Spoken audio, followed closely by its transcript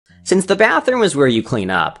Since the bathroom is where you clean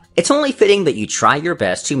up, it's only fitting that you try your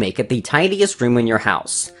best to make it the tidiest room in your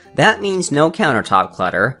house. That means no countertop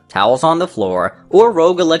clutter, towels on the floor, or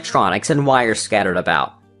rogue electronics and wires scattered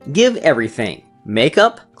about. Give everything,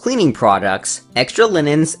 makeup, cleaning products, extra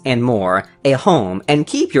linens, and more, a home, and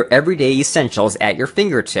keep your everyday essentials at your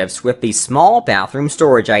fingertips with these small bathroom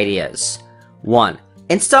storage ideas. 1.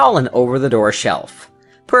 Install an over-the-door shelf.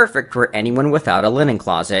 Perfect for anyone without a linen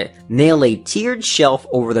closet, nail a tiered shelf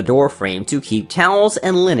over the door frame to keep towels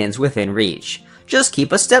and linens within reach. Just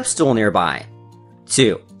keep a step stool nearby.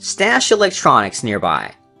 2. Stash electronics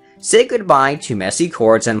nearby. Say goodbye to messy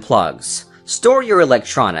cords and plugs. Store your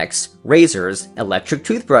electronics, razors, electric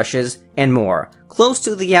toothbrushes, and more close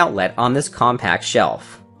to the outlet on this compact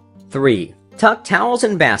shelf. 3. Tuck towels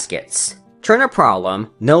in baskets. Turn a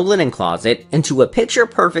problem, no linen closet, into a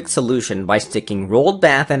picture-perfect solution by sticking rolled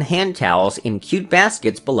bath and hand towels in cute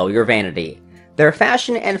baskets below your vanity. They're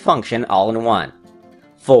fashion and function all in one.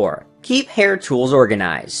 4. Keep hair tools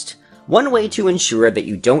organized. One way to ensure that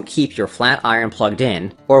you don't keep your flat iron plugged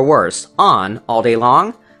in, or worse, on, all day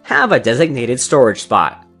long, have a designated storage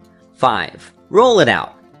spot. 5. Roll it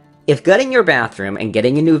out. If gutting your bathroom and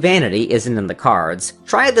getting a new vanity isn't in the cards,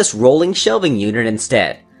 try this rolling shelving unit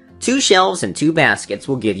instead. 2 shelves and 2 baskets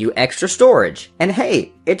will give you extra storage, and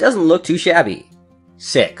hey, it doesn't look too shabby.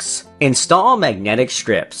 6. Install magnetic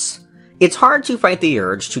strips. It's hard to fight the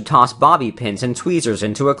urge to toss bobby pins and tweezers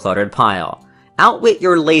into a cluttered pile. Outwit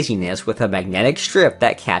your laziness with a magnetic strip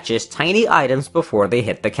that catches tiny items before they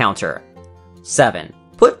hit the counter. 7.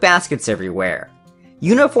 Put baskets everywhere.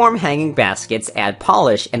 Uniform hanging baskets add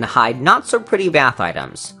polish and hide not-so-pretty bath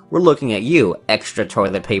items. We're looking at you, extra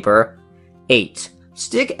toilet paper. 8.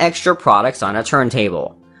 Stick extra products on a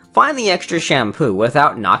turntable. Find the extra shampoo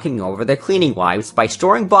without knocking over the cleaning wipes by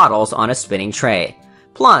storing bottles on a spinning tray.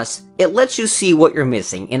 Plus, it lets you see what you're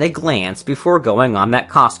missing in a glance before going on that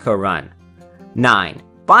Costco run. 9.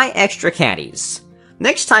 Buy extra caddies.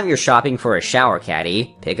 Next time you're shopping for a shower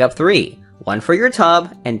caddy, pick up 3. 1 for your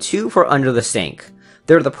tub and 2 for under the sink.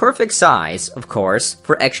 They're the perfect size, of course,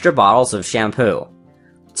 for extra bottles of shampoo.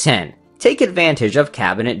 10. Take advantage of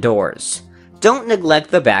cabinet doors. Don't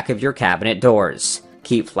neglect the back of your cabinet doors.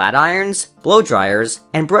 Keep flat irons, blow dryers,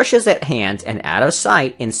 and brushes at hand and out of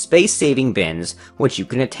sight in space-saving bins, which you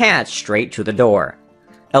can attach straight to the door.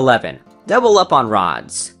 11. Double up on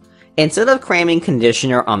rods. Instead of cramming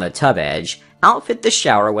conditioner on the tub edge, outfit the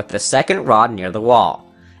shower with the second rod near the wall.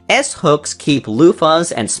 S-hooks keep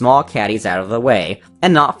loofahs and small caddies out of the way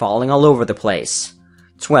and not falling all over the place.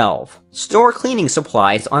 12. Store cleaning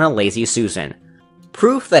supplies on a Lazy Susan.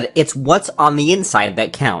 Proof that it's what's on the inside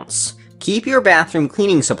that counts. Keep your bathroom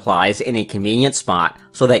cleaning supplies in a convenient spot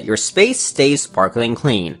so that your space stays sparkling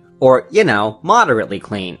clean, or, moderately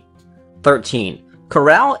clean. 13.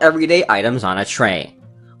 Corral everyday items on a tray.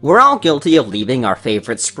 We're all guilty of leaving our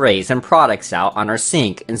favorite sprays and products out on our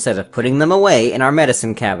sink instead of putting them away in our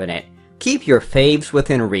medicine cabinet. Keep your faves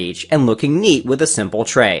within reach and looking neat with a simple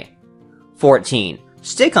tray. 14.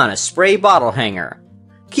 Stick on a spray bottle hanger.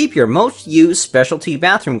 Keep your most used specialty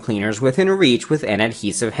bathroom cleaners within reach with an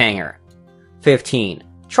adhesive hanger. 15.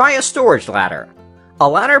 Try a storage ladder. A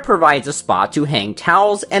ladder provides a spot to hang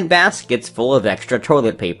towels and baskets full of extra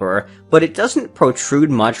toilet paper, but it doesn't protrude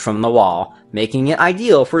much from the wall, making it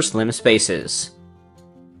ideal for slim spaces.